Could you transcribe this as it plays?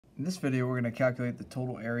In this video, we're going to calculate the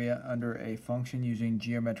total area under a function using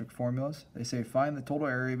geometric formulas. They say find the total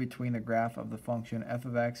area between the graph of the function f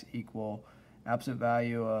of x equal absolute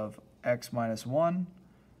value of x minus 1,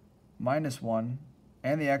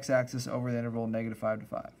 and the x-axis over the interval -5 to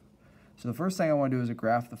 5. So the first thing I want to do is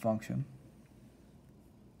graph the function.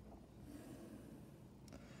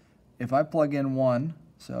 If I plug in 1,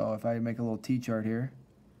 so if I make a little t-chart here,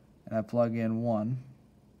 and I plug in 1,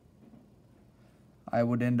 I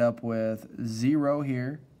would end up with 0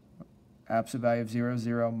 here, absolute value of 0,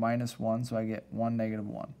 0, minus 1, so I get 1, negative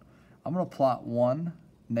 1. I'm going to plot 1,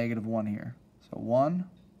 negative 1 here. So 1,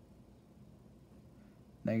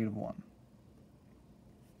 negative 1.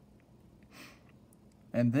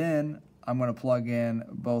 And then I'm going to plug in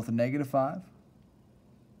both negative 5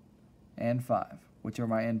 and 5, which are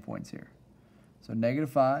my endpoints here. So negative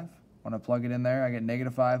 5, when I plug it in there, I get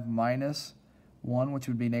negative 5 minus 1, which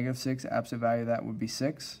would be negative 6. Absolute value of that would be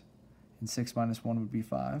 6. And 6 minus 1 would be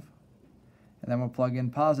 5. And then we'll plug in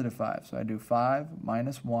positive 5. So I do 5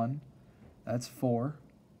 minus 1. That's 4.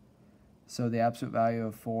 So the absolute value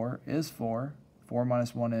of 4 is 4. 4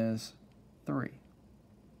 minus 1 is 3.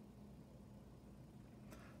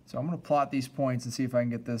 So I'm going to plot these points and see if I can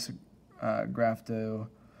get this graph to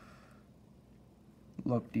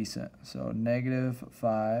look decent. So negative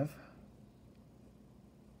 5,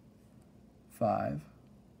 5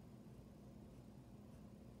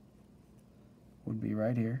 would be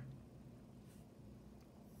right here.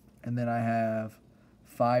 And then I have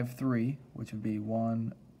 5, 3, which would be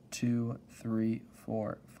 1, 2, 3,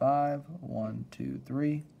 4, 5, 1, 2,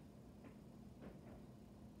 3.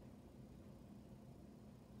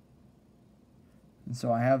 And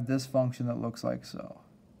so I have this function that looks like so.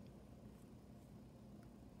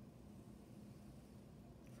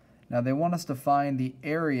 Now they want us to find the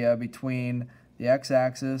area between the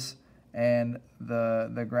x-axis and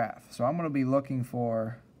the graph. So I'm going to be looking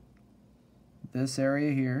for this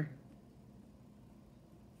area here,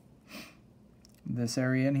 this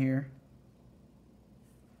area in here,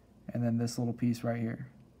 and then this little piece right here.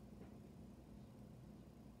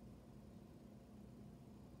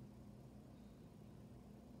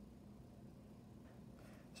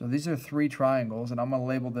 So these are 3 triangles, and I'm going to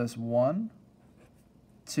label this 1,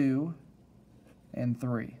 2, and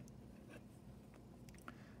 3.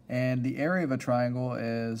 And the area of a triangle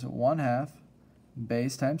is 1/2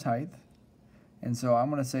 base times height. And so I'm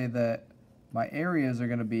going to say that my areas are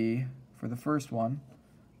going to be, for the first one,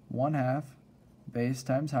 1/2 base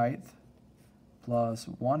times height plus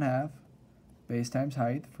 1/2 base times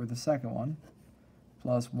height for the second one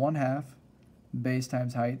plus 1/2 base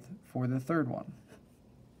times height for the third one.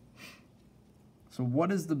 So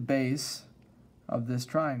what is the base of this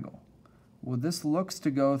triangle? Well, this looks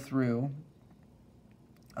to go through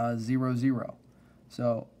 0, 0.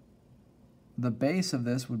 So the base of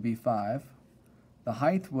this would be 5. The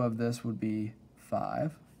height of this would be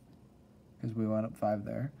 5, because we went up 5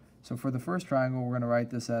 there. So for the first triangle, we're going to write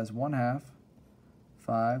this as 1/2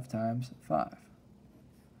 5 times 5.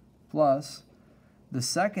 Plus the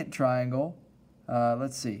second triangle,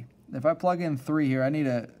 let's see. If I plug in 3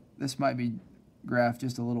 here, this might be graph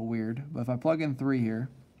just a little weird, but if I plug in 3 here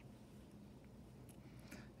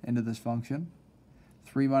into this function,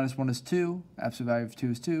 3 minus 1 is 2, absolute value of 2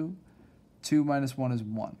 is 2, 2 minus 1 is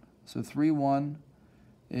 1. So 3, 1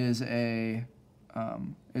 is a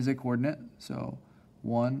coordinate, so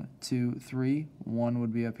 1, 2, 3, 1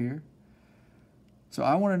 would be up here. So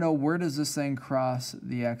I want to know, where does this thing cross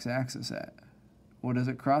the x-axis at? Well, does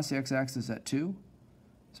it cross the x-axis at 2?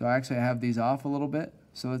 So actually I have these off a little bit.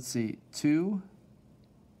 So let's see, 2,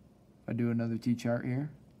 if I do another t-chart here,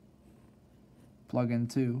 plug in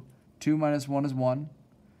 2. 2 minus 1 is 1.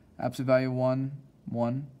 Absolute value 1,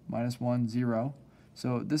 1, minus 1, 0.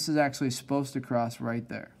 So this is actually supposed to cross right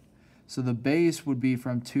there. So the base would be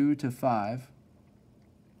from 2 to 5.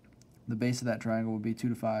 The base of that triangle would be 2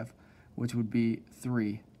 to 5, which would be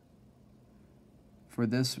 3 for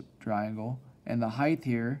this triangle. And the height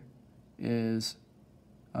here is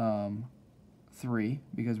 3,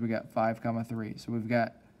 because we got 5, 3. So we've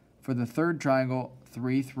got, for the third triangle,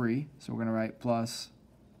 3, 3. So we're going to write plus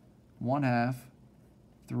 1/2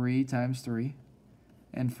 3 times 3.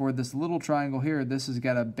 And for this little triangle here, this has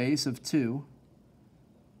got a base of 2.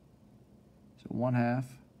 So 1/2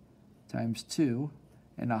 times 2,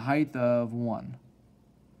 and a height of 1.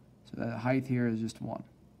 So that height here is just 1.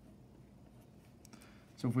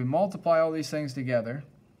 So if we multiply all these things together,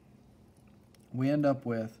 we end up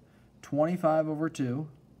with 25 over 2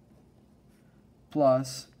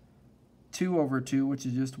 plus 2 over 2, which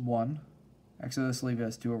is just 1. Actually, let's leave it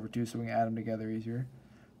as 2 over 2 so we can add them together easier.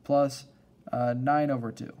 Plus 9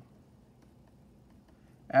 over 2.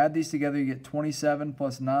 Add these together, you get 27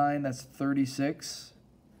 plus 9, that's 36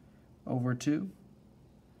 over 2,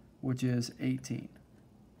 which is 18.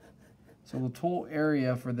 So the total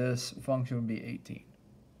area for this function would be 18.